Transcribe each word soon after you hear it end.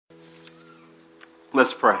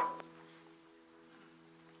Let's pray.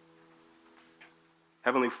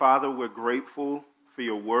 Heavenly Father, we're grateful for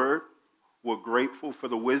your word. We're grateful for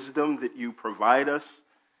the wisdom that you provide us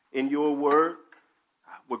in your word.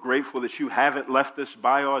 We're grateful that you haven't left us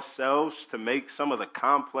by ourselves to make some of the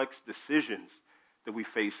complex decisions that we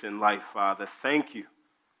face in life, Father. Thank you.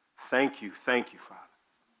 Thank you. Thank you, Father.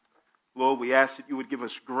 Lord, we ask that you would give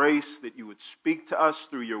us grace, that you would speak to us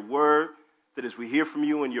through your word, that as we hear from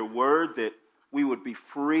you in your word, that we would be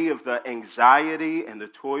free of the anxiety and the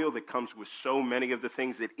toil that comes with so many of the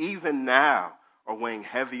things that even now are weighing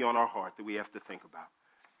heavy on our heart that we have to think about.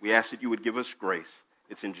 We ask that you would give us grace.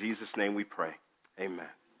 It's in Jesus' name we pray. Amen.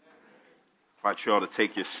 I invite you all to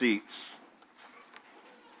take your seats.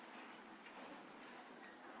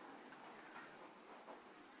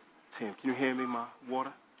 Tim, can you hand me my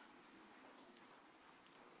water?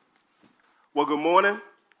 Well, good morning.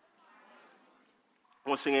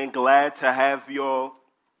 Once again, glad to have you all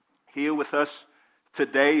here with us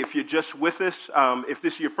today. If you're just with us, if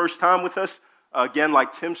this is your first time with us, again,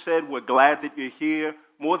 like Tim said, we're glad that you're here.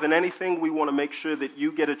 More than anything, we want to make sure that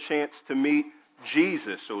you get a chance to meet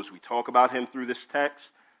Jesus. So as we talk about him through this text,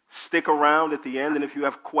 stick around at the end. And if you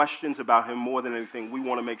have questions about him more than anything, we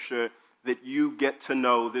want to make sure that you get to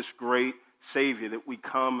know this great Savior that we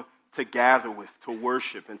come to gather with, to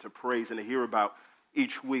worship and to praise and to hear about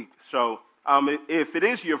each week. So if it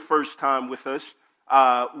is your first time with us,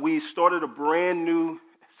 we started a brand new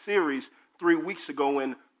series 3 weeks ago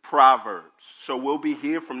in Proverbs. So we'll be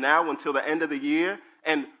here from now until the end of the year.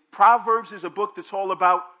 And Proverbs is a book that's all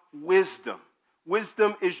about wisdom.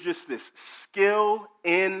 Wisdom is just this skill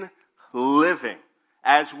in living.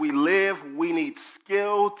 As we live, we need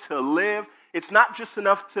skill to live. It's not just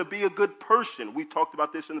enough to be a good person. We've talked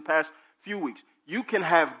about this in the past few weeks. You can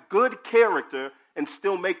have good character and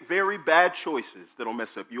still make very bad choices that'll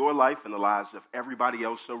mess up your life and the lives of everybody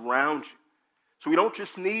else around you. So we don't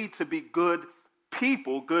just need to be good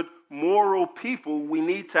people, good moral people. We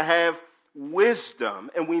need to have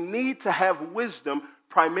wisdom, and we need to have wisdom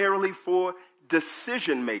primarily for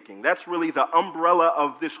decision making. That's really the umbrella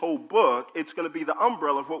of this whole book. It's going to be the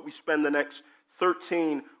umbrella of what we spend the next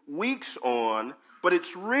 13 weeks on, but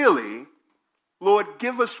it's really, Lord,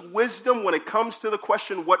 give us wisdom when it comes to the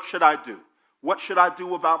question, what should I do? What should I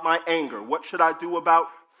do about my anger? What should I do about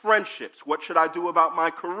friendships? What should I do about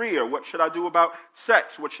my career? What should I do about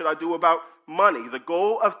sex? What should I do about money? The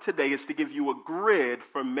goal of today is to give you a grid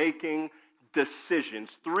for making decisions.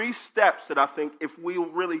 3 steps that I think if we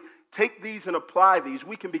really take these and apply these,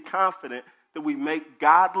 we can be confident that we make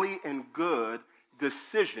godly and good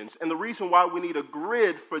decisions. And the reason why we need a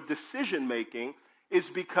grid for decision making is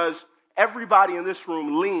because everybody in this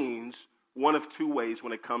room leans one of 2 ways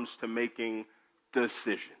when it comes to making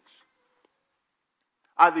decisions.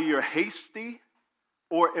 Either you're hasty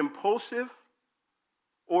or impulsive,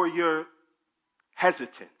 or you're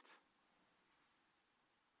hesitant.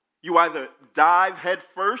 You either dive head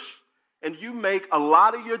first and you make a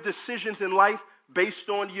lot of your decisions in life based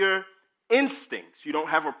on your instincts. You don't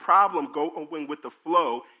have a problem going with the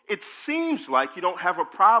flow. It seems like you don't have a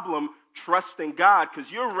problem trusting God because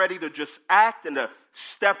you're ready to just act and to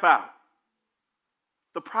step out.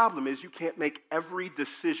 The problem is you can't make every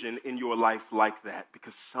decision in your life like that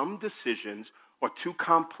because some decisions are too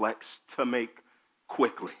complex to make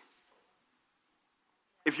quickly.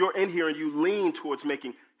 If you're in here and you lean towards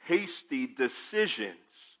making hasty decisions,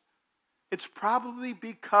 it's probably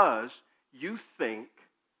because you think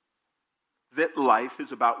that life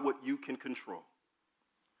is about what you can control.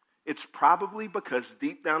 It's probably because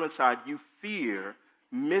deep down inside you fear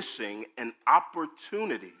missing an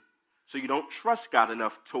opportunity. So you don't trust God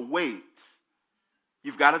enough to wait.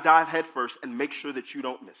 You've got to dive head first and make sure that you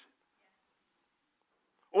don't miss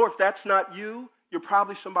it. Or if that's not you, you're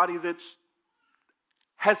probably somebody that's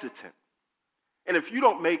hesitant. And if you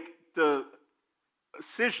don't make the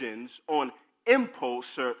decisions on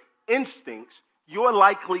impulse or instincts, you're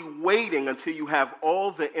likely waiting until you have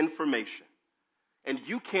all the information. And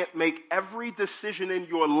you can't make every decision in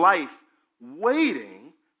your life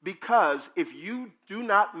waiting, because if you do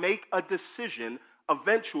not make a decision,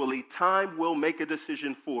 eventually time will make a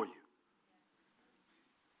decision for you.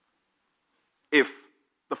 If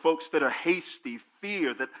the folks that are hasty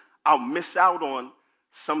fear that I'll miss out on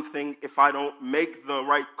something if I don't make the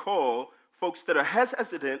right call, folks that are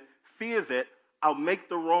hesitant fear that I'll make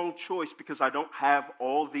the wrong choice because I don't have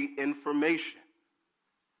all the information.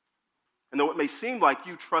 And though it may seem like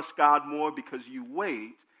you trust God more because you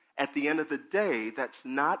wait, at the end of the day, that's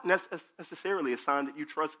not necessarily a sign that you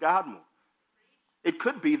trust God more. It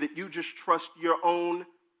could be that you just trust your own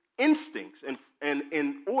instincts. And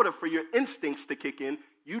in order for your instincts to kick in,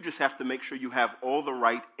 you just have to make sure you have all the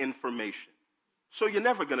right information. So you're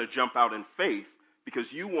never going to jump out in faith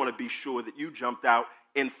because you want to be sure that you jumped out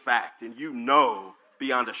in fact. And you know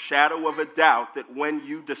beyond a shadow of a doubt that when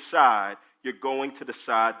you decide, you're going to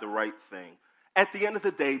decide the right thing. At the end of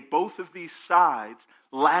the day, both of these sides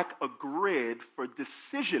lack a grid for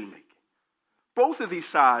decision making. Both of these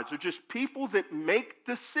sides are just people that make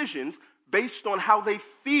decisions based on how they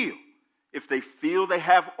feel. If they feel they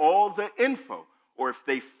have all the info, or if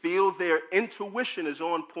they feel their intuition is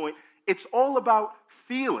on point, it's all about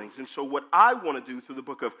feelings. And so what I want to do through the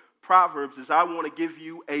book of Proverbs is I want to give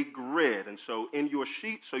you a grid. And so in your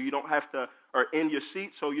sheet, so you don't have to, or in your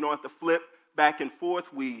seat, so you don't have to flip back and forth,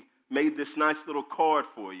 we made this nice little card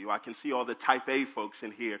for you. I can see all the type A folks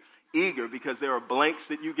in here eager because there are blanks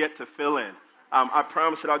that you get to fill in. I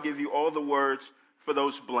promise that I'll give you all the words for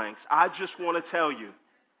those blanks. I just want to tell you,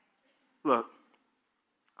 look,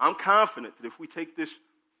 I'm confident that if we take this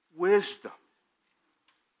wisdom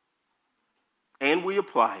and we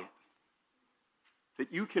apply it,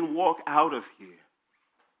 that you can walk out of here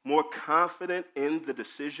more confident in the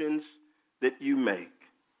decisions that you make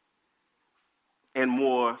and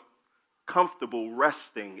more comfortable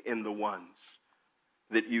resting in the ones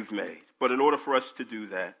that you've made. But in order for us to do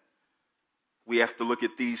that, we have to look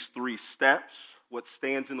at these three steps, what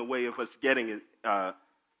stands in the way of us getting it,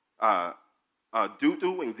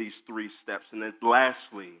 doing these three steps, and then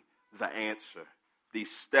lastly, the answer. These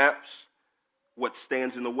steps, what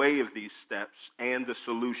stands in the way of these steps, and the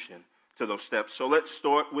solution to those steps. So let's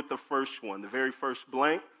start with the first one. The very first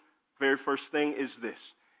blank, very first thing is this.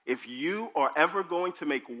 If you are ever going to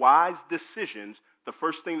make wise decisions, the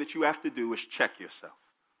first thing that you have to do is check yourself.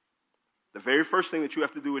 The very first thing that you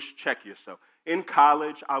have to do is check yourself. In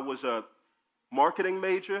college, I was a marketing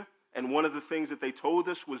major, and one of the things that they told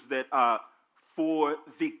us was that for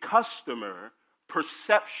the customer,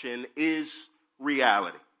 perception is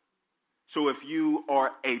reality. So if you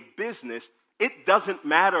are a business, it doesn't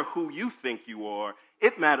matter who you think you are.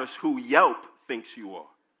 It matters who Yelp thinks you are.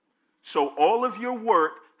 So all of your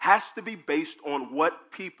work has to be based on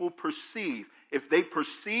what people perceive. If they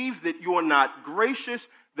perceive that you're not gracious,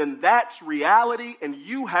 then that's reality, and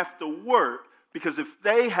you have to work, because if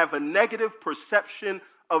they have a negative perception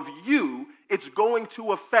of you, it's going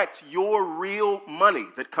to affect your real money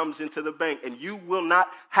that comes into the bank, and you will not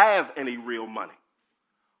have any real money.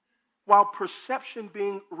 While perception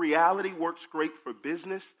being reality works great for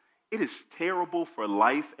business, it is terrible for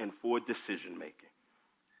life and for decision making.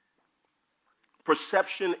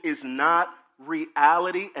 Perception is not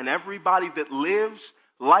reality, and everybody that lives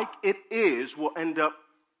like it is will end up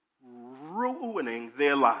ruining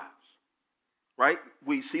their lives. Right?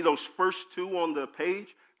 We see those first two on the page.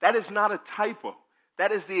 That is not a typo.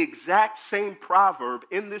 That is the exact same proverb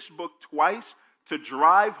in this book twice to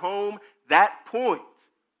drive home that point.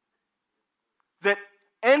 That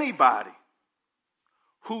anybody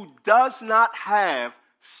who does not have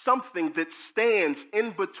something that stands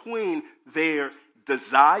in between their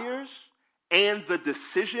desires and the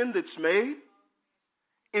decision that's made,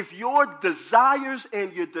 if your desires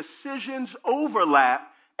and your decisions overlap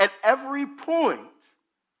at every point,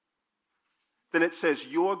 then it says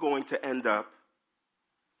you're going to end up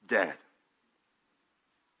dead.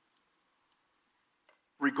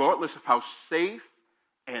 Regardless of how safe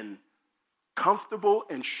and comfortable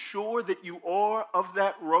and sure that you are of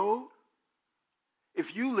that road,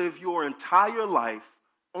 if you live your entire life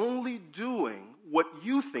only doing what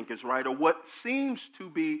you think is right or what seems to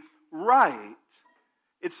be right,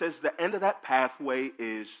 it says the end of that pathway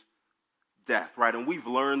is death, right? And we've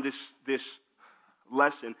learned this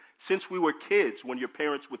lesson since we were kids, when your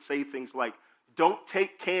parents would say things like, don't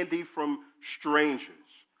take candy from strangers,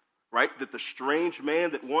 right? That the strange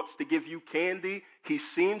man that wants to give you candy, he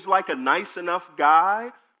seems like a nice enough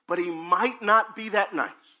guy, but he might not be that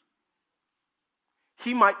nice.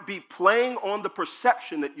 He might be playing on the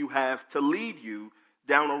perception that you have to lead you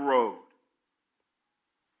down a road.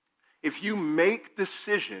 If you make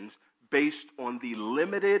decisions based on the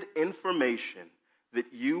limited information that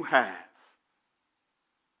you have,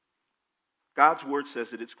 God's word says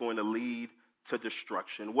that it's going to lead to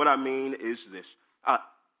destruction. What I mean is this.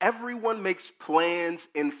 Everyone makes plans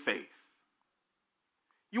in faith.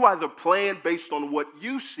 You either plan based on what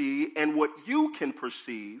you see and what you can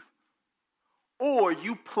perceive, or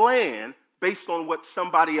you plan based on what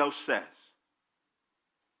somebody else says.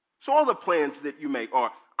 So all the plans that you make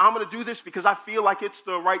are, I'm going to do this because I feel like it's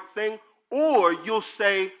the right thing. Or you'll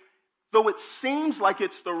say, though it seems like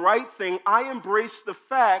it's the right thing, I embrace the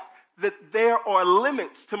fact that there are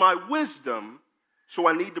limits to my wisdom, So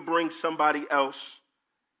I need to bring somebody else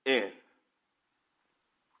in.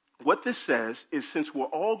 What this says is, since we're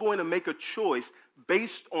all going to make a choice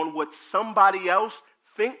based on what somebody else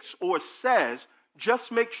thinks or says,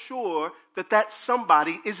 just make sure that that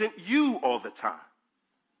somebody isn't you all the time.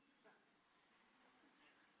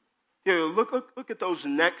 Here, look at those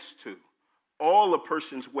next two. All a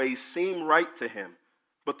person's ways seem right to him,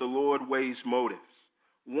 but the Lord weighs motives.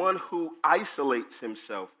 One who isolates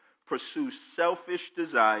himself pursues selfish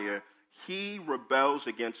desire. He rebels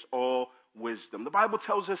against all wisdom. The Bible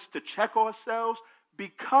tells us to check ourselves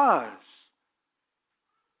because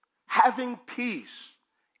having peace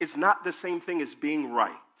is not the same thing as being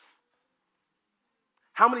right.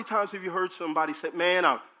 How many times have you heard somebody say, man,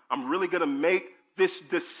 I'm really going to make this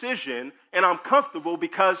decision and I'm comfortable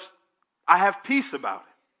because I have peace about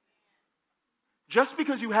it. Just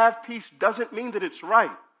because you have peace doesn't mean that it's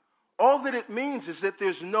right. All that it means is that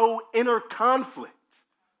there's no inner conflict.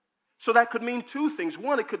 So that could mean two things.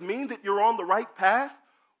 One, it could mean that you're on the right path,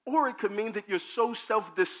 or it could mean that you're so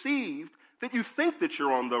self-deceived that you think that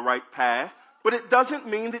you're on the right path, but it doesn't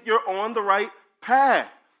mean that you're on the right path.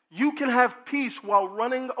 You can have peace while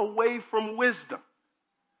running away from wisdom.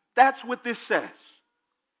 That's what this says.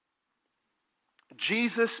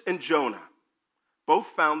 Jesus and Jonah both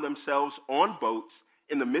found themselves on boats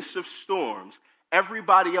in the midst of storms.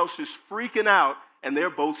 Everybody else is freaking out, and they're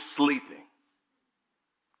both sleeping.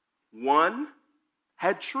 One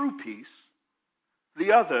had true peace.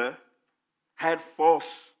 The other had false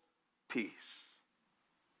peace.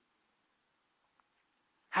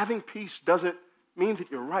 Having peace doesn't mean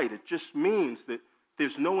that you're right. It just means that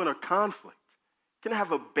there's no inner conflict. You can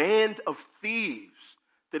have a band of thieves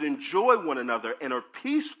that enjoy one another and are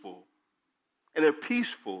peaceful, and they're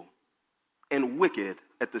peaceful and wicked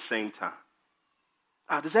at the same time.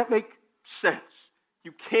 Does that make sense?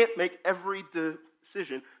 You can't make every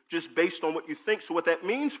decision just based on what you think. So what that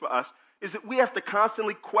means for us is that we have to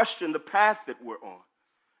constantly question the path that we're on,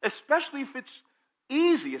 especially if it's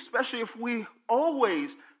easy, especially if we always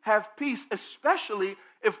have peace, especially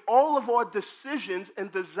if all of our decisions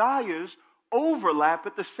and desires overlap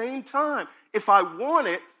at the same time. If I want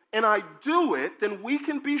it and I do it, then we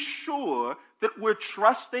can be sure that we're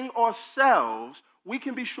trusting ourselves. We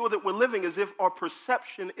can be sure that we're living as if our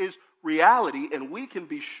perception is reality, and we can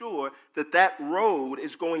be sure that that road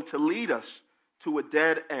is going to lead us to a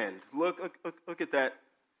dead end. Look at that.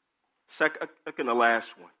 Look in the last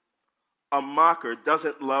one. A mocker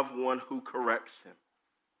doesn't love one who corrects him.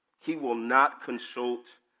 He will not consult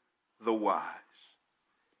the wise.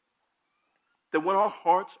 That when our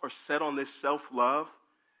hearts are set on this self-love,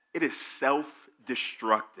 it is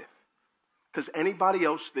self-destructive. Because anybody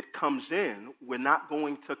else that comes in, we're not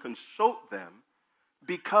going to consult them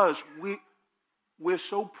because we're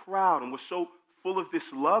so proud and we're so full of this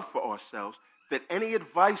love for ourselves that any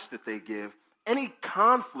advice that they give, any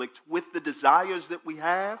conflict with the desires that we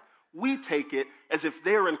have, we take it as if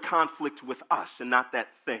they're in conflict with us and not that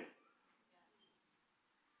thing.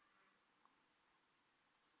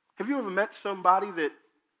 Have you ever met somebody that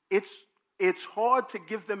it's hard to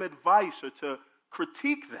give them advice or to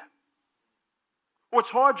critique them? Or it's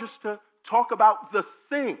hard just to talk about the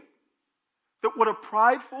thing. That what a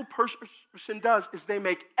prideful person does is they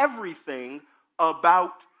make everything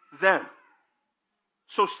about them.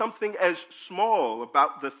 So something as small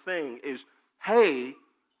about the thing is, hey,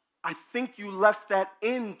 I think you left that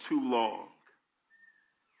in too long.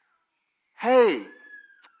 Hey,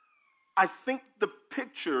 I think the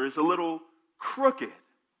picture is a little crooked.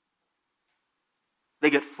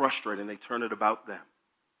 They get frustrated and they turn it about them.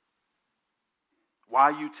 Why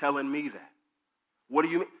are you telling me that? What do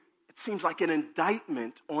you mean? It seems like an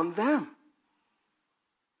indictment on them.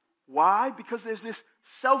 Why? Because there's this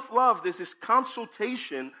self-love, there's this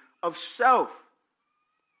consultation of self.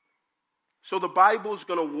 So the Bible is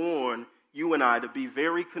going to warn you and I to be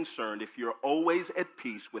very concerned if you're always at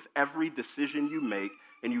peace with every decision you make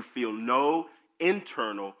and you feel no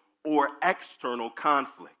internal or external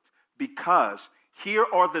conflict. Because here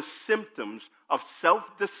are the symptoms of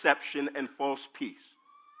self-deception and false peace.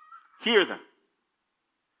 Hear them.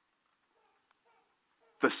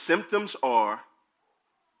 The symptoms are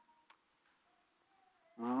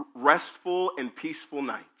restful and peaceful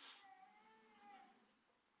nights,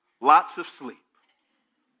 lots of sleep,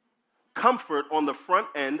 comfort on the front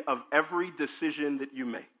end of every decision that you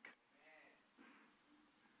make.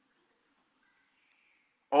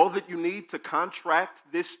 All that you need to contract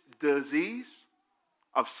this disease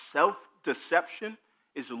of self-deception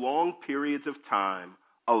is long periods of time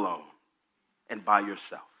alone and by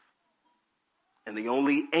yourself. And the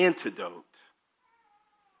only antidote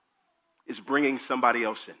is bringing somebody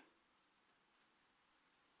else in.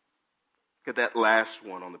 Look at that last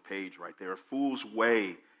one on the page right there. A fool's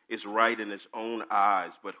way is right in his own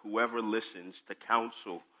eyes, but whoever listens to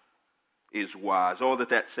counsel is wise. All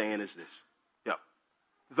that's saying is this. Yeah.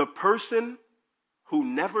 The person who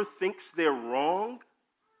never thinks they're wrong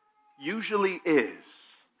usually is.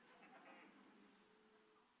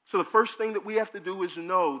 So the first thing that we have to do is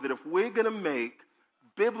know that if we're going to make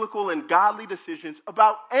biblical and godly decisions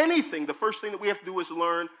about anything, the first thing that we have to do is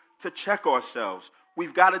learn to check ourselves.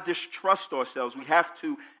 We've got to distrust ourselves. We have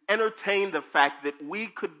to entertain the fact that we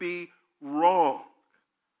could be wrong.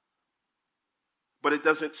 But it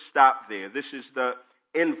doesn't stop there. This is the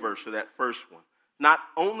inverse of that first one. Not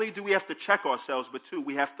only do we have to check ourselves, but two,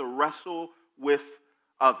 we have to wrestle with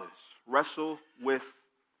others. Wrestle with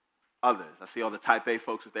others. I see all the type A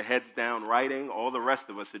folks with their heads down writing. All the rest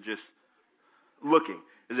of us are just looking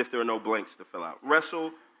as if there are no blanks to fill out.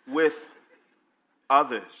 Wrestle with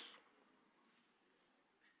others.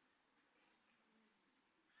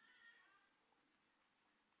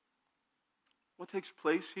 What takes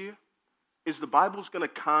place here is the Bible's going to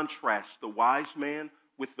contrast the wise man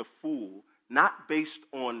with the fool, not based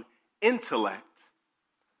on intellect,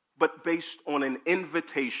 but based on an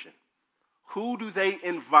invitation. Who do they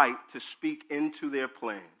invite to speak into their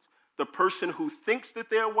plans? The person who thinks that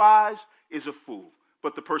they're wise is a fool,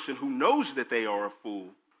 but the person who knows that they are a fool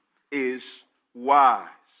is wise.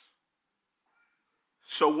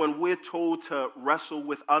 So when we're told to wrestle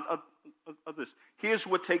with others, here's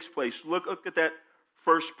what takes place. Look at that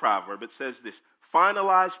first proverb. It says this: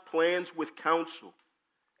 finalize plans with counsel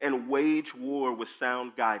and wage war with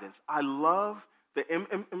sound guidance. I love the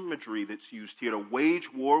imagery that's used here, to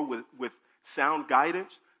wage war with sound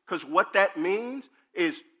guidance, because what that means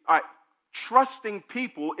is, all right, trusting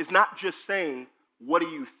people is not just saying, what do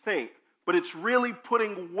you think? But it's really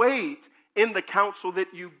putting weight in the counsel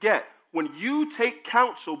that you get. When you take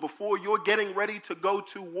counsel before you're getting ready to go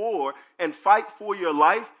to war and fight for your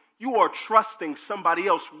life, you are trusting somebody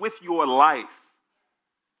else with your life.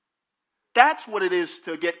 That's what it is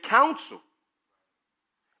to get counsel.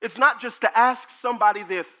 It's not just to ask somebody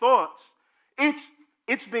their thoughts.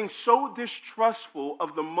 It's being so distrustful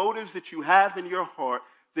of the motives that you have in your heart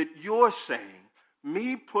that you're saying,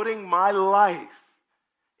 me putting my life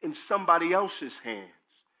in somebody else's hands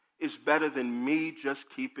is better than me just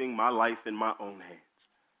keeping my life in my own hands.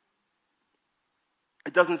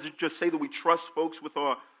 It doesn't just say that we trust folks with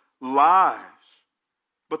our lives,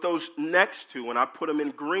 but those next two, and I put them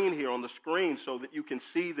in green here on the screen so that you can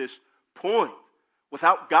see this point.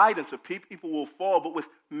 Without guidance, people will fall, but with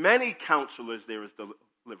many counselors there is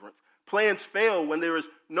deliverance. Plans fail when there is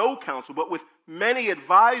no counsel, but with many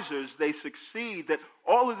advisors they succeed. That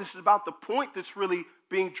all of this is about the point that's really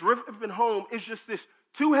being driven home is just this: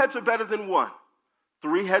 2 heads are better than 1.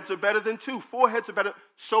 3 heads are better than 2. 4 heads are better,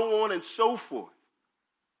 so on and so forth.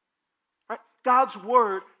 Right? God's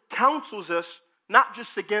word counsels us not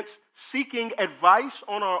just against seeking advice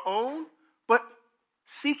on our own, but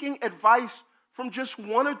seeking advice from just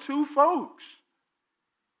 1 or 2 folks.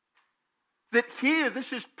 That here,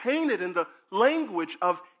 this is painted in the language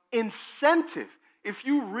of incentive. If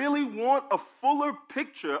you really want a fuller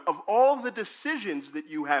picture of all the decisions that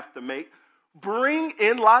you have to make, bring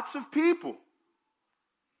in lots of people.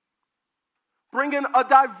 Bring in a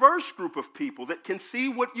diverse group of people that can see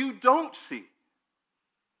what you don't see.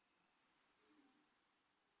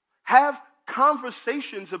 Have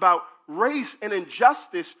conversations about race and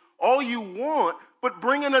injustice all you want, but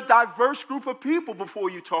bring in a diverse group of people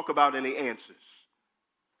before you talk about any answers.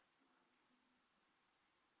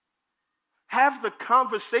 Have the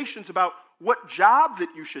conversations about what job that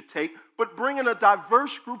you should take, but bring in a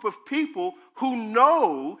diverse group of people who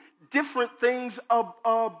know different things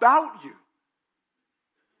about you.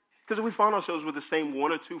 Because if we find ourselves with the same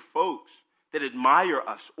 1 or 2 folks that admire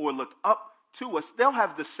us or look up to us, they'll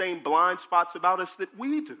have the same blind spots about us that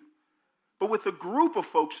we do. But with a group of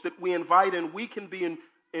folks that we invite in, we can be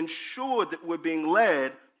ensured that we're being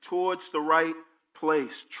led towards the right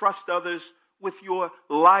place. Trust others with your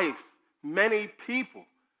life. Many people,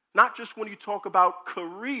 not just when you talk about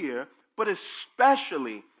career, but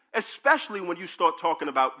especially when you start talking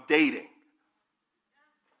about dating.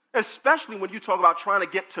 Especially when you talk about trying to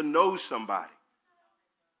get to know somebody.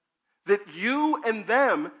 That you and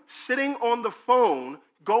them sitting on the phone,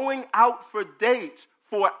 going out for dates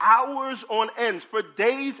for hours on end, for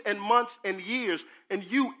days and months and years, and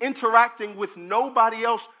you interacting with nobody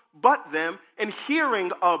else but them and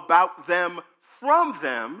hearing about them from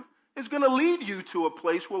them is going to lead you to a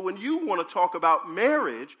place where when you want to talk about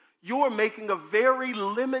marriage, you're making a very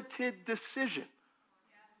limited decision.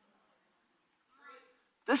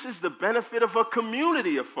 This is the benefit of a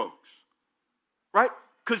community of folks, right?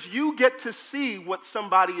 Because you get to see what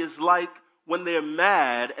somebody is like when they're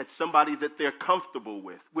mad at somebody that they're comfortable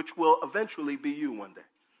with, which will eventually be you one day.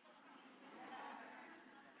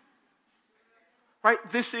 Right?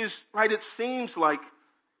 This is, right, it seems like,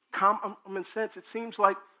 in sense, it seems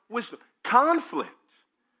like wisdom. Conflict.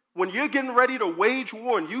 When you're getting ready to wage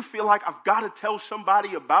war and you feel like I've got to tell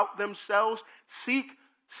somebody about themselves, seek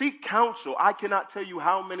counsel. I cannot tell you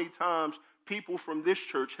how many times people from this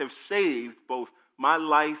church have saved both my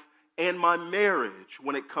life and my marriage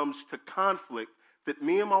when it comes to conflict that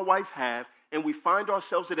me and my wife have, and we find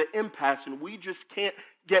ourselves at an impasse and we just can't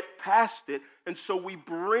get past it. And so we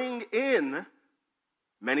bring in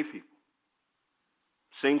many people,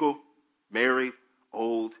 single, married,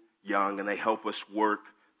 old, young, and they help us work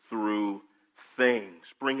through things,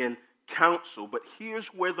 bring in counsel. But here's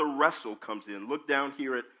where the wrestle comes in. Look down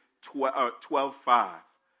here at 12:5.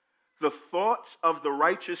 The thoughts of the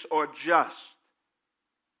righteous are just,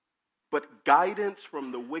 but guidance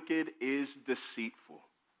from the wicked is deceitful.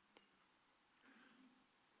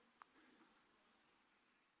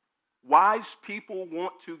 Wise people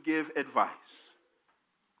want to give advice.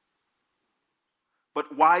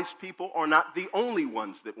 But wise people are not the only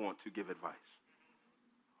ones that want to give advice.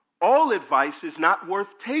 All advice is not worth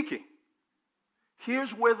taking.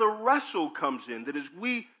 Here's where the wrestle comes in, that as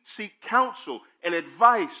we seek counsel and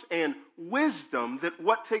advice and wisdom, that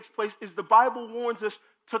what takes place is the Bible warns us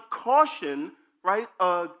to caution, right,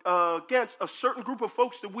 against a certain group of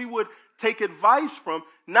folks that we would take advice from,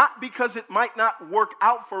 not because it might not work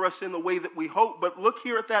out for us in the way that we hope, but look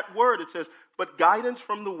here at that word. It says, but guidance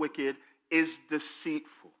from the wicked is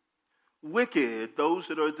deceitful. Wicked, those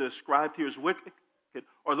that are described here as wicked,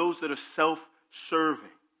 are those that are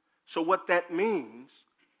self-serving. So what that means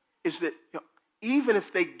is that even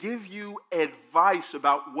if they give you advice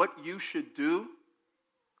about what you should do,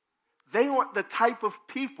 they aren't the type of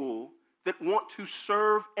people that want to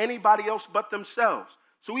serve anybody else but themselves.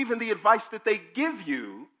 So even the advice that they give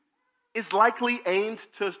you is likely aimed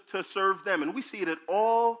to serve them. And we see it at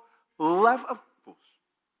all levels,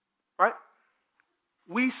 right?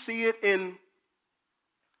 We see it in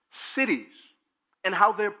cities and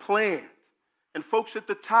how they're planned. And folks at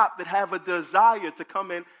the top that have a desire to come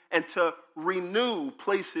in and to renew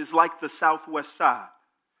places like the Southwest Side.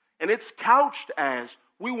 And it's couched as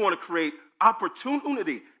we want to create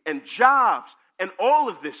opportunity and jobs and all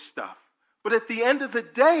of this stuff. But at the end of the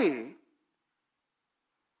day,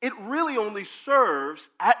 it really only serves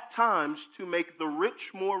at times to make the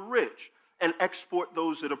rich more rich and export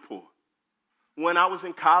those that are poor. When I was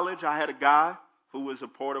in college, I had a guy who was a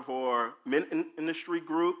part of our ministry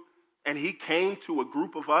group, and he came to a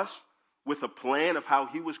group of us with a plan of how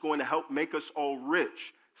he was going to help make us all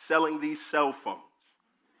rich selling these cell phones.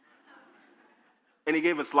 And he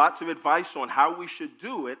gave us lots of advice on how we should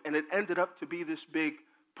do it, and it ended up to be this big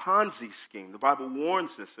Ponzi scheme. The Bible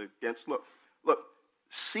warns us against, look,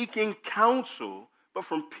 seeking counsel, but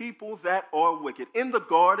from people that are wicked. In the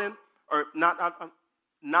garden, or not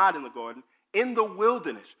in the garden, in the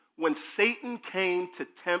wilderness, when Satan came to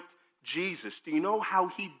tempt Jesus, do you know how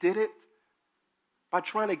he did it? By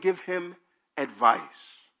trying to give him advice.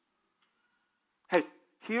 Hey,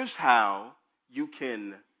 here's how you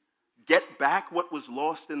can get back what was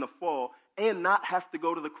lost in the fall and not have to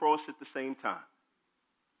go to the cross at the same time.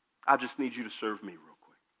 I just need you to serve me real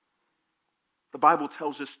quick. The Bible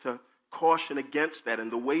tells us to caution against that,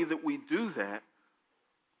 and the way that we do that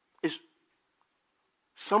is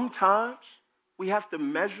sometimes we have to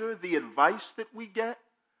measure the advice that we get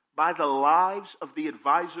by the lives of the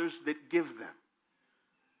advisors that give them.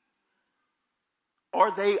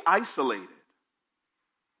 Are they isolated?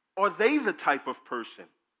 Are they the type of person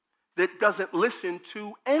that doesn't listen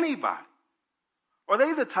to anybody? Are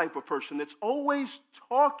they the type of person that's always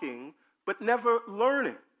talking but never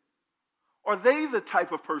learning? Are they the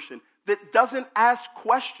type of person that doesn't ask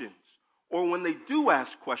questions? Or when they do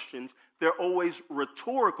ask questions, they're always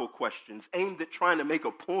rhetorical questions aimed at trying to make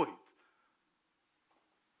a point.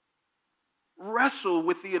 Wrestle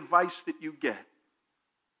with the advice that you get.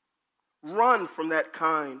 Run from that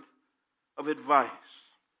kind of advice.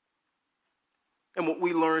 And what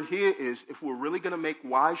we learn here is if we're really going to make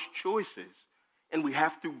wise choices and we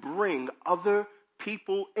have to bring other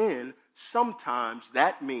people in, sometimes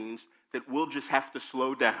that means that we'll just have to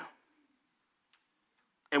slow down.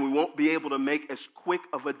 And we won't be able to make as quick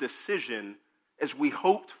of a decision as we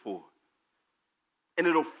hoped for. And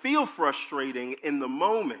it'll feel frustrating in the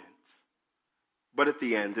moment, but at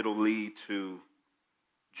the end it'll lead to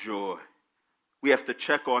joy. We have to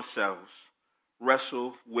check ourselves,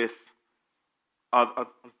 wrestle with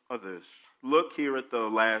others. Look here at the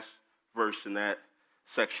last verse in that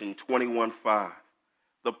section, 21:5.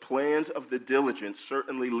 The plans of the diligent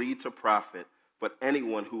certainly lead to profit, but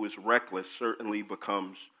anyone who is reckless certainly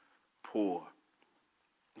becomes poor.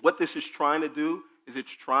 What this is trying to do is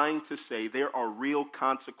it's trying to say there are real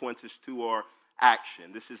consequences to our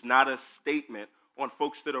action. This is not a statement on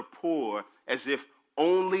folks that are poor as if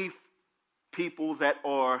only people that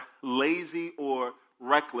are lazy or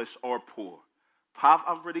reckless are poor.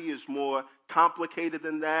 Poverty is more complicated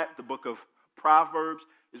than that. The book of Proverbs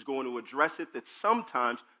is going to address it, that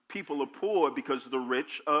sometimes people are poor because the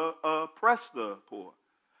rich oppress the poor.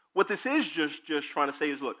 What this is just trying to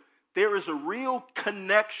say is, look, there is a real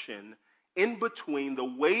connection in between the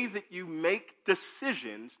way that you make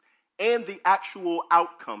decisions and the actual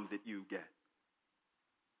outcome that you get.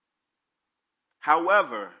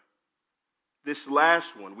 However, this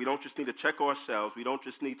last one, we don't just need to check ourselves. We don't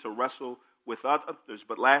just need to wrestle with others,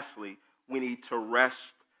 but lastly, we need to rest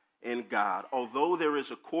in God. Although there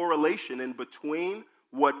is a correlation in between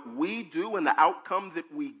what we do and the outcome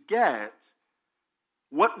that we get,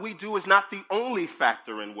 what we do is not the only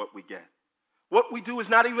factor in what we get. What we do is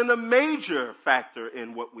not even the major factor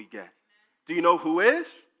in what we get. Do you know who is?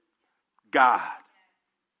 God.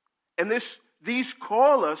 And these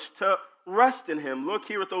call us to rest in him. Look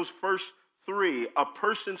here at those first three. A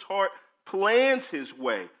person's heart plans his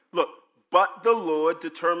way. Look, but the Lord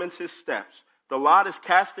determines his steps. The lot is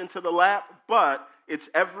cast into the lap, but its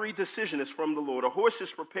every decision is from the Lord. A horse is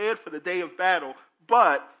prepared for the day of battle,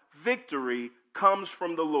 but victory comes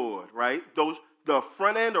from the Lord, right? The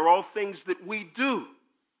front end are all things that we do,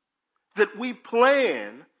 that we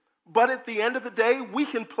plan, but at the end of the day, we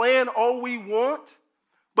can plan all we want,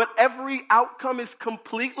 but every outcome is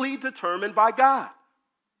completely determined by God.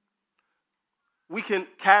 We can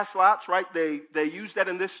cast lots, right? They use that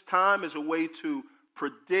in this time as a way to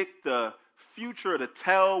predict the future, to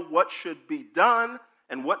tell what should be done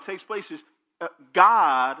and what takes place. Is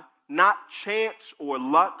God, not chance or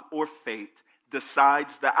luck or fate,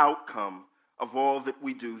 decides the outcome of all that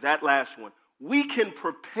we do. That last one. We can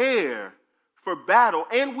prepare for battle,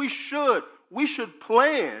 and we should. We should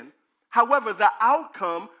plan. However, the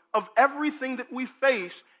outcome of everything that we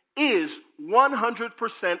face is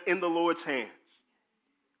 100% in the Lord's hands.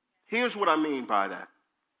 Here's what I mean by that.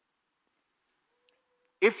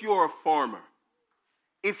 If you're a farmer,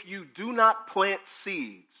 if you do not plant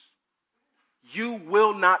seeds, you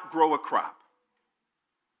will not grow a crop.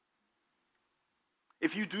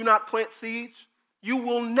 If you do not plant seeds, you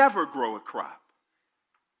will never grow a crop.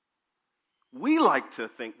 We like to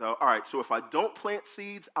think, though, all right, so if I don't plant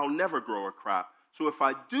seeds, I'll never grow a crop. So if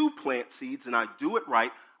I do plant seeds and I do it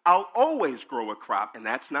right, I'll always grow a crop, and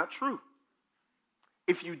that's not true.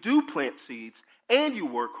 If you do plant seeds and you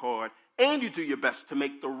work hard and you do your best to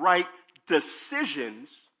make the right decisions,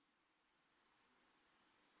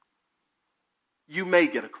 you may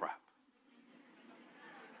get a crop.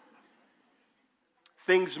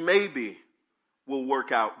 Things maybe will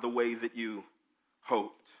work out the way that you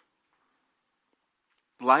hoped.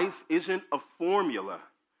 Life isn't a formula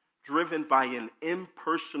driven by an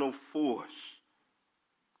impersonal force.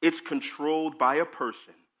 It's controlled by a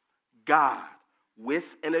person, God, with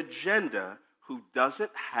an agenda, who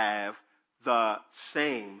doesn't have the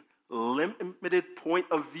same limited point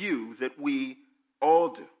of view that we all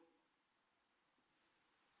do.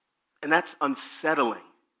 And that's unsettling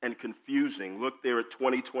and confusing. Look there at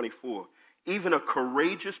 2024. Even a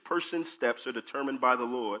courageous person's steps are determined by the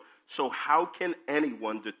Lord. So how can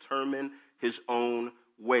anyone determine his own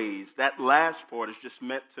ways? That last part is just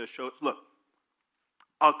meant to show us, look,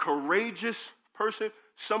 a courageous person,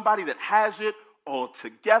 somebody that has it all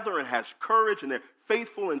together and has courage and they're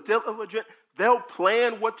faithful and diligent, they'll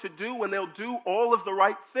plan what to do and they'll do all of the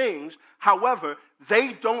right things. However,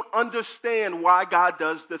 they don't understand why God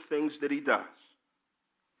does the things that he does.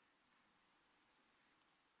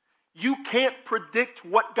 You can't predict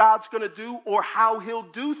what God's going to do or how he'll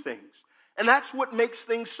do things. And that's what makes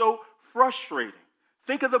things so frustrating.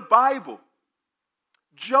 Think of the Bible.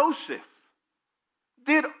 Joseph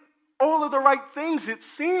did all of the right things, it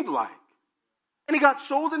seemed like. And he got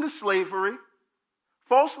sold into slavery,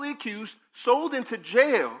 falsely accused, sold into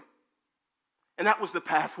jail. And that was the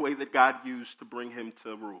pathway that God used to bring him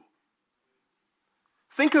to rule.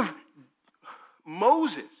 Think of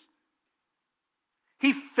Moses.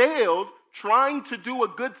 He failed trying to do a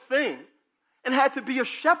good thing and had to be a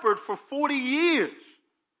shepherd for 40 years.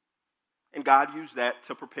 And God used that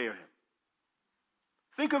to prepare him.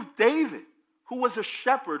 Think of David, who was a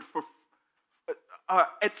shepherd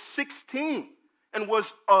at 16 and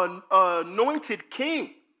was an anointed king.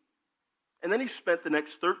 And then he spent the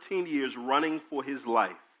next 13 years running for his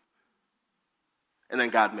life. And then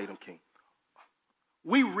God made him king.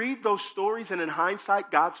 We read those stories, and in hindsight,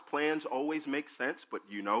 God's plans always make sense. But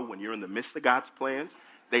you know, when you're in the midst of God's plans,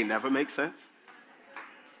 they never make sense.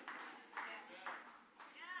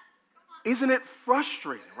 Isn't it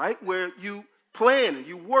frustrating, right? Where you plan and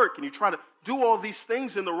you work and you try to do all these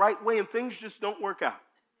things in the right way and things just don't work out.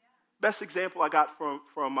 Best example I got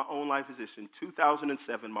from my own life is this. In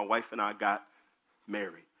 2007, my wife and I got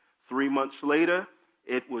married. 3 months later,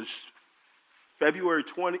 it was February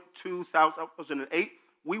 2008,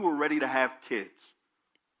 we were ready to have kids.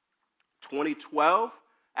 2012,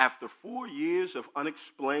 after 4 years of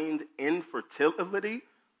unexplained infertility,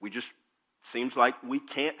 seems like we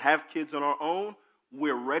can't have kids on our own.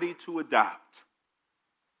 We're ready to adopt.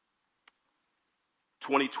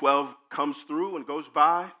 2012 comes through and goes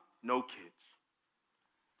by, no kids.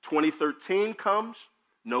 2013 comes,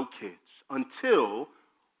 no kids. Until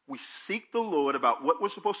we seek the Lord about what we're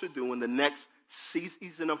supposed to do in the next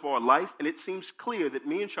season of our life, and it seems clear that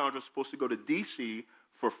me and Chandra are supposed to go to D.C.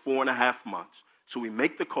 for 4.5 months. So we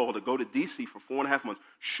make the call to go to D.C. for 4.5 months,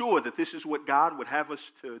 sure that this is what God would have us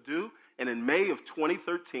to do. And in May of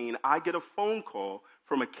 2013, I get a phone call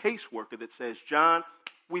from a caseworker that says, John,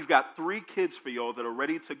 we've got 3 kids for y'all that are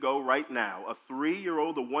ready to go right now, a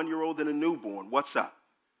 3-year-old, a 1-year-old, and a newborn. What's up?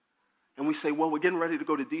 And we say, well, we're getting ready to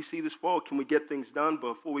go to D.C. this fall. Can we get things done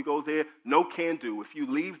before we go there? No can do. If you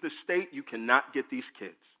leave the state, you cannot get these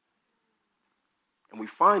kids. And we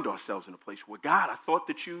find ourselves in a place where, God, I thought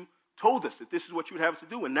that you told us that this is what you would have us to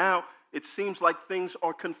do. And now it seems like things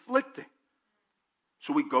are conflicting.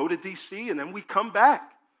 So we go to D.C. and then we come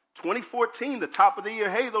back. 2014, the top of the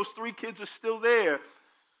year, hey, those 3 kids are still there.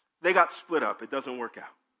 They got split up. It doesn't work out.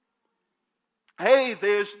 Hey,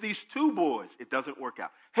 there's these 2 boys. It doesn't work out.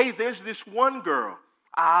 Hey, there's this one girl.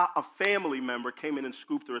 A family member came in and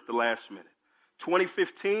scooped her at the last minute.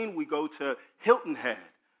 2015, we go to Hilton Head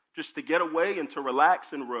just to get away and to relax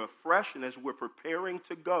and refresh. And as we're preparing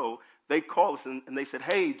to go, they call us and they said,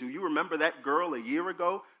 hey, do you remember that girl a year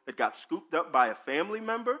ago that got scooped up by a family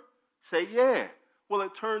member? Say, yeah. Well,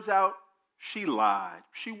 it turns out she lied.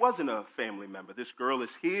 She wasn't a family member. This girl is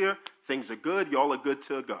here. Things are good. Y'all are good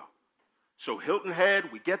to go. So Hilton Head,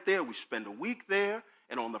 we get there. We spend a week there.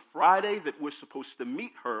 And on the Friday that we're supposed to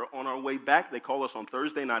meet her on our way back, they call us on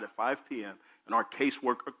Thursday night at 5 p.m. And our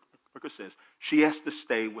caseworker says she has to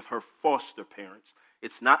stay with her foster parents.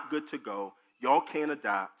 It's not good to go. Y'all can't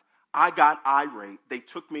adopt. I got irate. They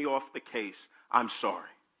took me off the case. I'm sorry.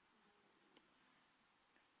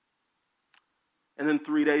 And then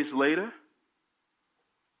 3 days later,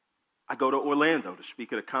 I go to Orlando to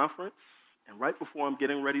speak at a conference. And right before I'm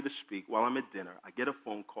getting ready to speak, while I'm at dinner, I get a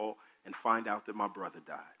phone call and find out that my brother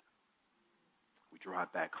died. We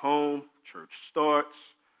drive back home, church starts,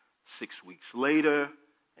 6 weeks later,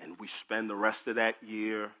 and we spend the rest of that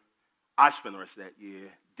year, I spend the rest of that year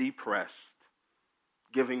depressed,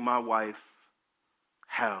 giving my wife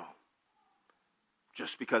hell,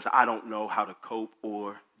 just because I don't know how to cope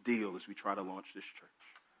or deal as we try to launch this church.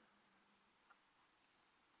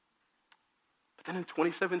 But then in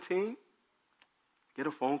 2017, get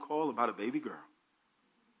a phone call about a baby girl.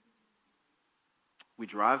 We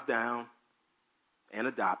drive down and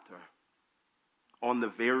adopt her on the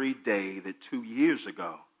very day that 2 years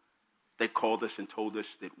ago they called us and told us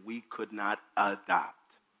that we could not adopt.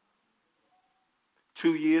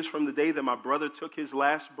 2 years from the day that my brother took his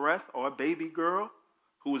last breath, our baby girl,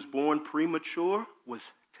 who was born premature, was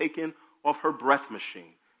taken off her breath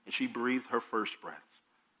machine, and she breathed her first breath.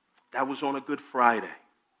 That was on a Good Friday.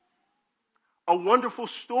 A wonderful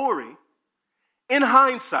story in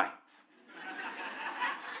hindsight.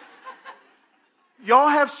 Y'all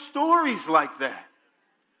have stories like that.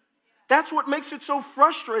 That's what makes it so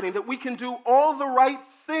frustrating, that we can do all the right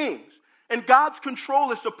things. And God's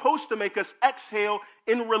control is supposed to make us exhale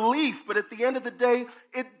in relief, but at the end of the day,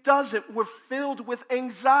 it doesn't. We're filled with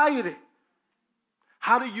anxiety.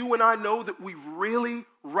 How do you and I know that we've really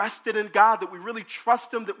rested in God, that we really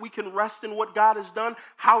trust Him, that we can rest in what God has done?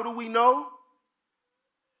 How do we know?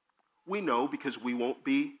 We know because we won't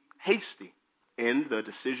be hasty in the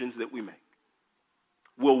decisions that we make.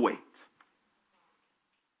 We'll wait.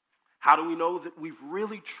 How do we know that we've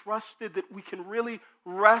really trusted, that we can really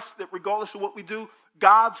rest, that regardless of what we do,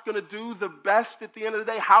 God's going to do the best at the end of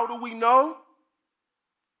the day? How do we know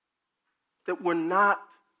that we're not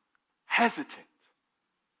hesitant,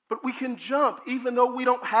 but we can jump even though we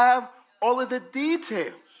don't have all of the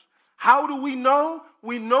details? How do we know?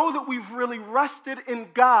 We know that we've really rested in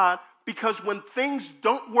God because when things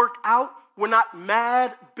don't work out, we're not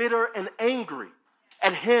mad, bitter, and angry.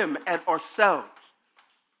 at him, at ourselves.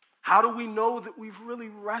 How do we know that we've really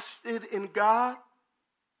rested in God?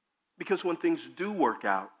 Because when things do work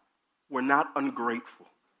out, we're not ungrateful.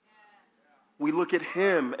 We look at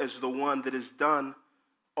him as the one that has done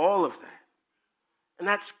all of that. And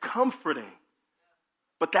that's comforting.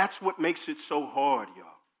 But that's what makes it so hard, y'all.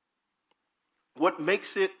 What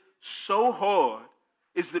makes it so hard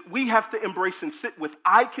is that we have to embrace and sit with,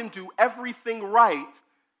 I can do everything right,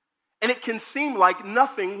 and it can seem like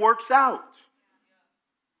nothing works out.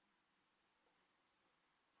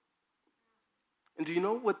 And do you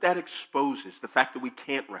know what that exposes? The fact that we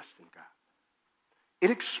can't rest in God.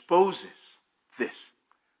 It exposes this,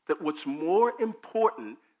 that what's more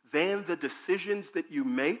important than the decisions that you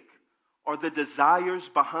make are the desires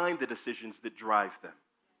behind the decisions that drive them.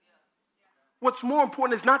 What's more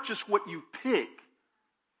important is not just what you pick.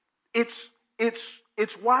 It's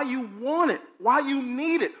why you want it, why you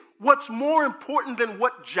need it. What's more important than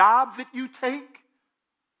what job that you take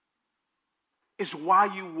is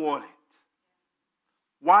why you want it.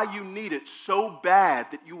 Why you need it so bad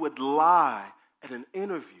that you would lie at an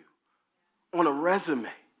interview, on a resume.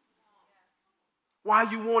 Why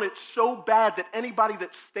you want it so bad that anybody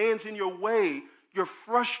that stands in your way, you're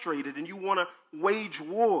frustrated and you want to wage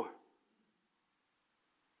war.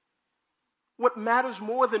 What matters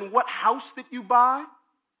more than what house that you buy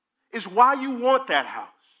is why you want that house.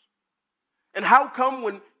 And how come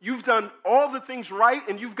when you've done all the things right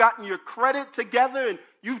and you've gotten your credit together and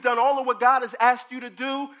you've done all of what God has asked you to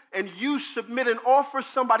do and you submit an offer,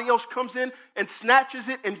 somebody else comes in and snatches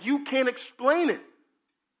it and you can't explain it?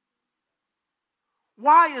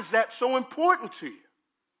 Why is that so important to you?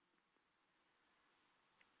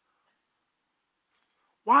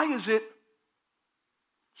 Why is it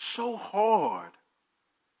so hard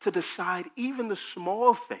to decide even the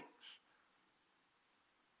small things?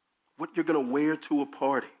 What you're going to wear to a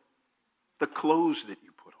party, the clothes that you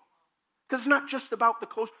put on. Because it's not just about the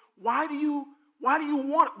clothes. Why do you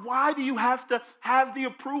have to have the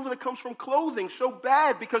approval that comes from clothing so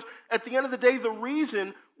bad? Because at the end of the day, the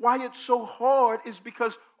reason why it's so hard is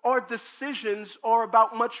because our decisions are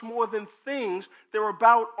about much more than things. They're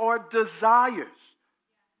about our desires.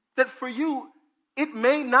 That for you, it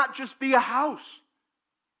may not just be a house.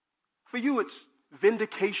 For you, it's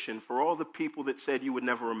vindication for all the people that said you would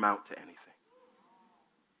never amount to anything.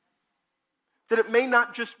 That it may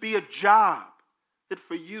not just be a job. That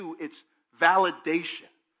for you, it's validation.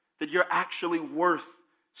 That you're actually worth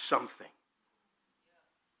something.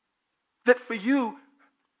 That for you,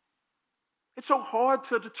 it's so hard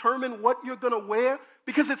to determine what you're going to wear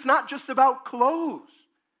because it's not just about clothes.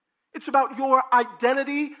 It's about your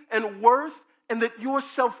identity and worth, and that your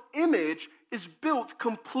self-image is built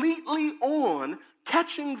completely on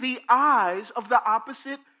catching the eyes of the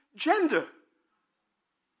opposite gender.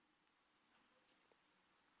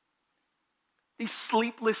 These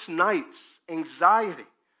sleepless nights, anxiety,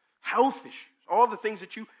 health issues, all the things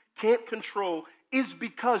that you can't control is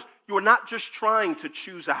because you're not just trying to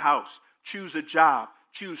choose a house, choose a job,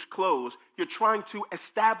 choose clothes. You're trying to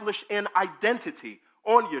establish an identity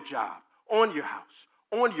on your job, on your house,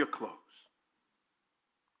 on your clothes.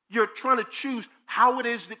 You're trying to choose how it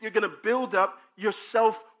is that you're going to build up your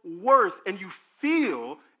self-worth, and you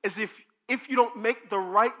feel as if you don't make the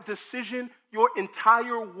right decision, your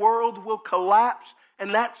entire world will collapse,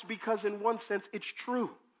 and that's because in one sense it's true.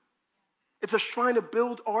 It's us trying to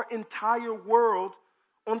build our entire world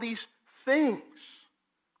on these things.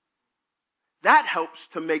 That helps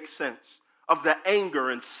to make sense of the anger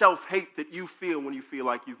and self-hate that you feel when you feel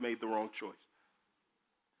like you've made the wrong choice.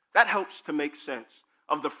 That helps to make sense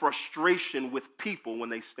of the frustration with people when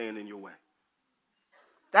they stand in your way.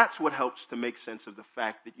 That's what helps to make sense of the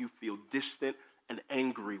fact that you feel distant and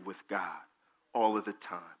angry with God all of the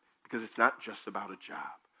time. Because it's not just about a job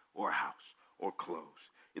or a house or clothes.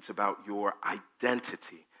 It's about your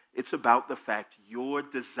identity. It's about the fact your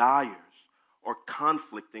desires are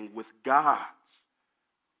conflicting with God's.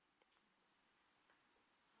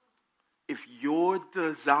 If your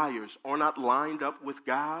desires are not lined up with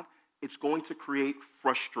God, it's going to create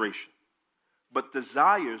frustration. But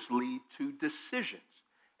desires lead to decisions.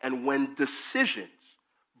 And when decisions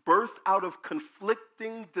birth out of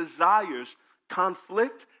conflicting desires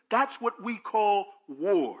conflict, that's what we call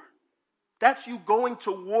war. That's you going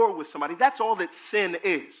to war with somebody. That's all that sin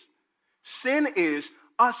is. Sin is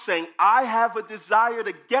us saying, I have a desire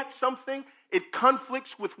to get something. It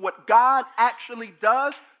conflicts with what God actually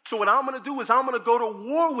does. So what I'm going to do is I'm going to go to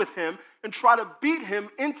war with him and try to beat him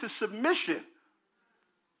into submission.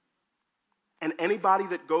 And anybody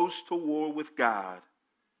that goes to war with God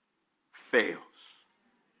fails.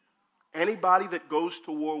 Anybody that goes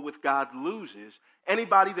to war with God loses.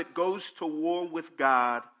 Anybody that goes to war with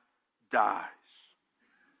God dies.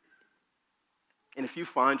 And if you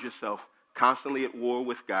find yourself constantly at war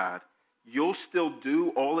with God, you'll still do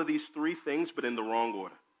all of these three things, but in the wrong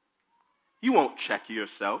order. You won't check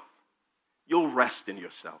yourself. You'll rest in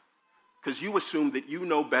yourself because you assume that you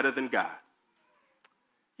know better than God.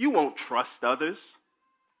 You won't trust others.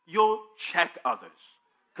 You'll check others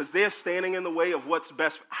because they're standing in the way of what's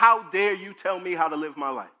best. How dare you tell me how to live my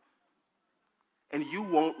life? And you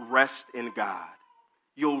won't rest in God.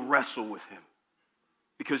 You'll wrestle with him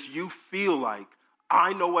because you feel like,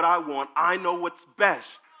 I know what I want. I know what's best.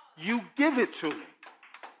 You give it to me.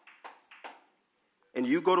 And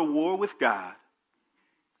you go to war with God,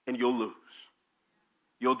 and you'll lose.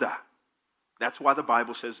 You'll die. That's why the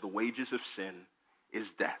Bible says the wages of sin is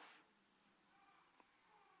death.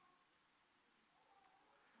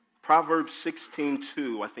 Proverbs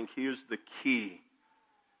 16:2, I think here's the key.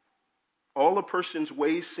 All a person's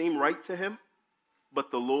ways seem right to him,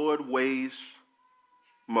 but the Lord weighs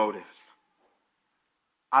motives.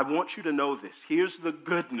 I want you to know this. Here's the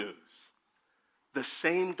good news. The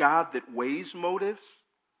same God that weighs motives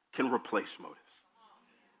can replace motives.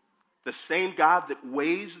 The same God that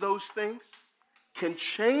weighs those things can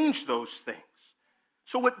change those things.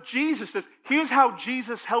 So what Jesus says, here's how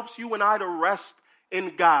Jesus helps you and I to rest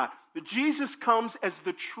in God. Jesus comes as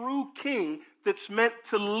the true king that's meant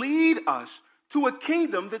to lead us to a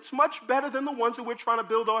kingdom that's much better than the ones that we're trying to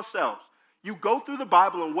build ourselves. You go through the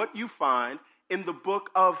Bible and what you find in the book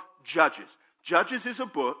of Judges. Judges is a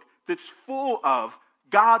book that's full of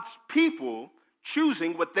God's people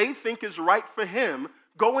choosing what they think is right for him,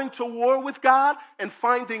 going to war with God and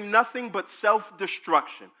finding nothing but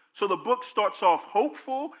self-destruction. So the book starts off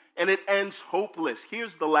hopeful and it ends hopeless.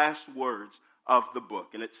 Here's the last words of the book,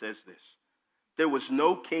 and it says this. There was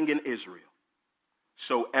no king in Israel,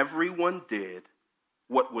 so everyone did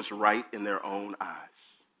what was right in their own eyes.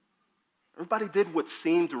 Everybody did what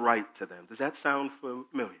seemed right to them. Does that sound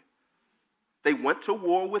familiar? They went to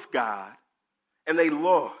war with God, and they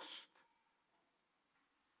lost.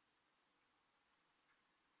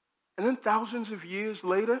 And then thousands of years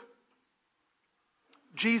later,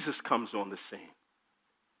 Jesus comes on the scene.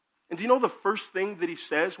 And do you know the first thing that he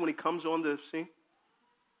says when he comes on the scene?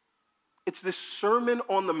 It's this Sermon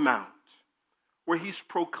on the Mount where he's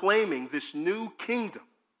proclaiming this new kingdom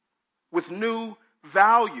with new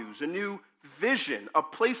values, a new vision, a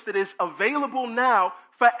place that is available now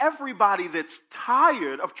for everybody that's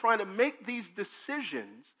tired of trying to make these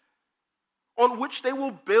decisions on which they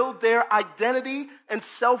will build their identity and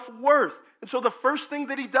self-worth. And so the first thing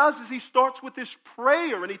that he does is he starts with this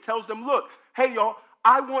prayer and he tells them, look, hey y'all,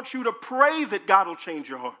 I want you to pray that God will change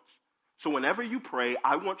your hearts. So whenever you pray,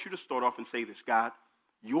 I want you to start off and say this, God,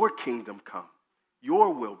 your kingdom come,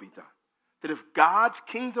 your will be done. That if God's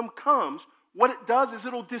kingdom comes, what it does is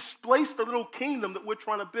it'll displace the little kingdom that we're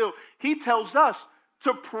trying to build. He tells us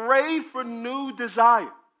to pray for new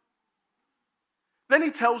desire. Then he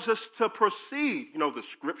tells us to proceed. You know, the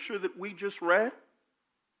scripture that we just read,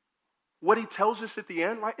 what he tells us at the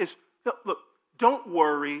end, right, is, look, don't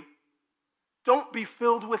worry. Don't be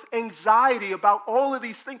filled with anxiety about all of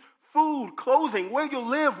these things. Food, clothing, where you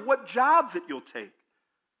live, what jobs that you'll take.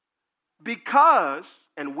 Because,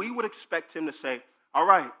 and we would expect him to say, all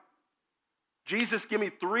right, Jesus, give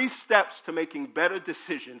me 3 steps to making better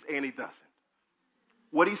decisions, and he doesn't.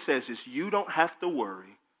 What he says is, you don't have to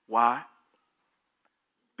worry. Why?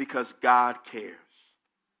 Because God cares.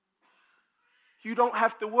 You don't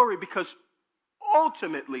have to worry because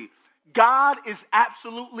ultimately, God is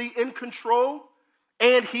absolutely in control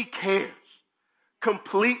and he cares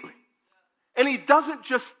completely. And he doesn't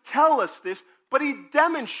just tell us this, but he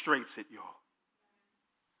demonstrates it, y'all.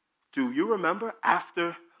 Do you remember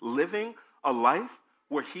after living a life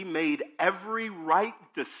where he made every right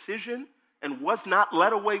decision and was not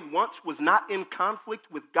led away once, was not in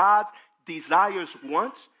conflict with God's desires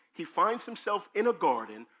once, he finds himself in a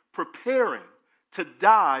garden preparing to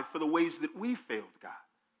die for the ways that we failed God.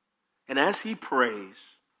 And as he prays,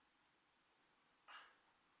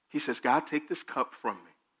 he says, God, take this cup from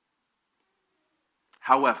me.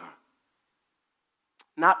 However,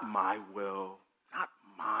 not my will, not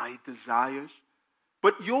my desires,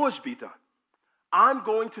 but yours be done. I'm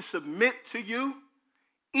going to submit to you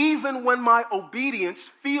even when my obedience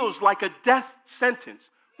feels like a death sentence,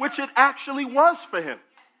 which it actually was for him.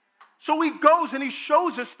 So he goes and he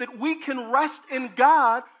shows us that we can rest in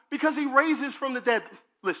God because he raises from the dead.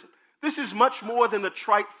 Listen, this is much more than the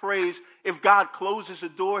trite phrase, if God closes a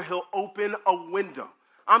door, he'll open a window.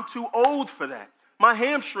 I'm too old for that. My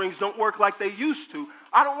hamstrings don't work like they used to.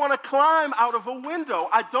 I don't want to climb out of a window.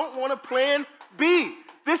 I don't want a plan B.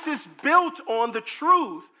 This is built on the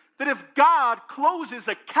truth that if God closes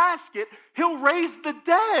a casket, he'll raise the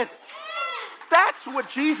dead. That's what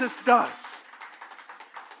Jesus does.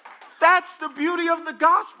 That's the beauty of the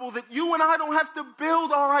gospel, that you and I don't have to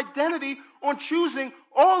build our identity on choosing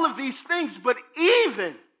all of these things. But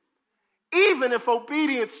even if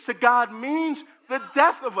obedience to God means the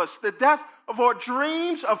death of us, the death of our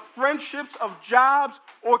dreams, of friendships, of jobs,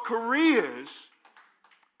 or careers,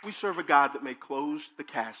 we serve a God that may close the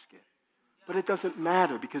casket. But it doesn't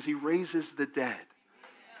matter because he raises the dead.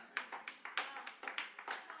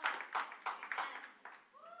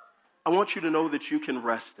 I want you to know that you can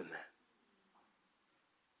rest in that.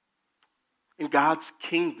 In God's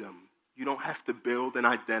kingdom, you don't have to build an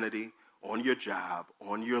identity on your job,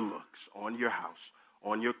 on your looks, on your house,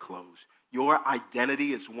 on your clothes. Your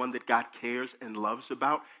identity as one that God cares and loves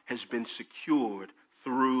about has been secured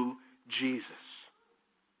through Jesus.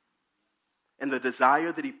 And the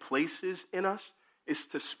desire that he places in us is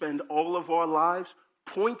to spend all of our lives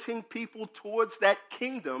pointing people towards that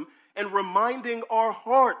kingdom and reminding our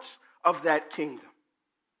hearts of that kingdom.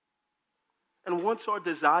 And once our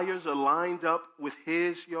desires are lined up with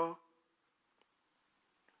his, y'all,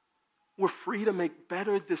 we're free to make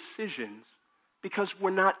better decisions because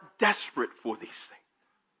we're not desperate for these things.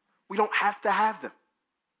 We don't have to have them.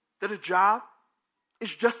 That a job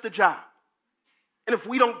is just a job. And if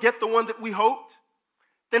we don't get the one that we hoped,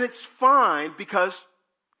 then it's fine because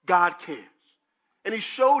God cares. And he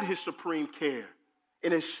showed his supreme care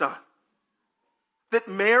in his son. That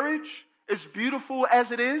marriage, as beautiful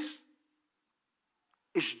as it is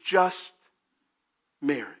just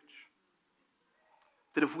marriage.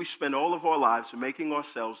 That if we spend all of our lives making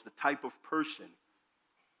ourselves the type of person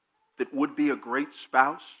that would be a great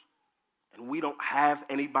spouse, and we don't have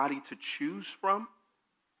anybody to choose from,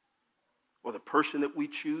 or the person that we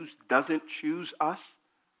choose doesn't choose us,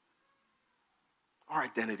 our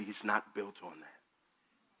identity is not built on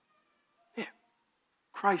that. Yeah,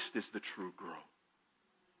 Christ is the true groom.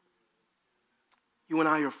 You and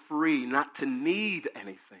I are free not to need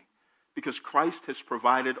anything because Christ has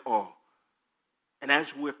provided all. And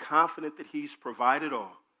as we're confident that he's provided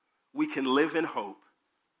all, we can live in hope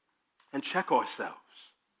and check ourselves.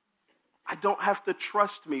 I don't have to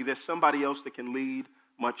trust me. There's somebody else that can lead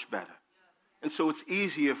much better. And so it's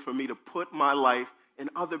easier for me to put my life in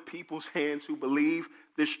other people's hands who believe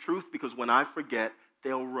this truth, because when I forget,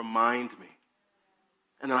 they'll remind me.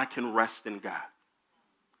 And then I can rest in God.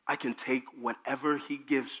 I can take whatever he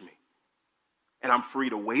gives me. And I'm free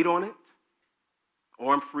to wait on it,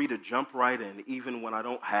 or I'm free to jump right in, even when I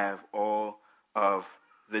don't have all of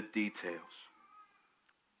the details.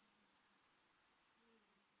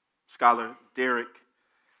 Scholar Derek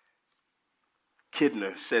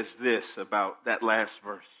Kidner says this about that last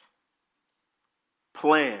verse.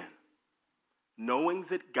 Plan, knowing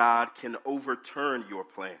that God can overturn your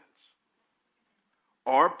plans.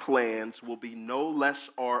 Our plans will be no less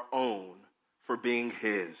our own for being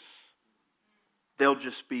his. They'll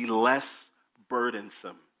just be less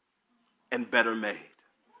burdensome and better made.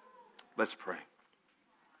 Let's pray.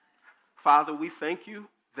 Father, we thank you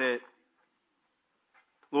that,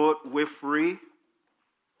 Lord, we're free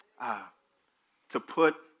to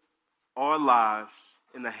put our lives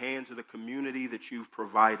in the hands of the community that you've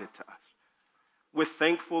provided to us. We're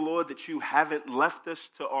thankful, Lord, that you haven't left us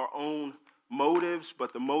to our own motives,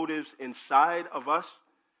 but the motives inside of us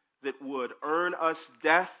that would earn us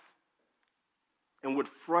death and would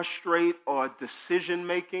frustrate our decision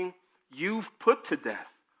making. You've put to death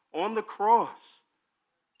on the cross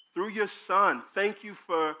through your Son. Thank you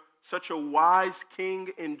for such a wise King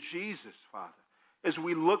in Jesus, Father. As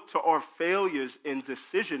we look to our failures in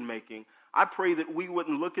decision making, I pray that we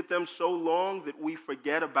wouldn't look at them so long that we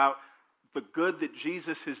forget about the good that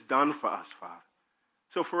Jesus has done for us, Father.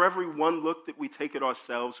 So for every one look that we take at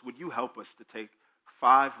ourselves, would you help us to take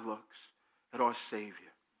 5 looks at our Savior,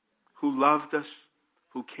 who loved us,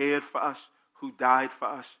 who cared for us, who died for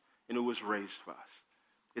us, and who was raised for us.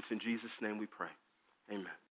 It's in Jesus' name we pray. Amen.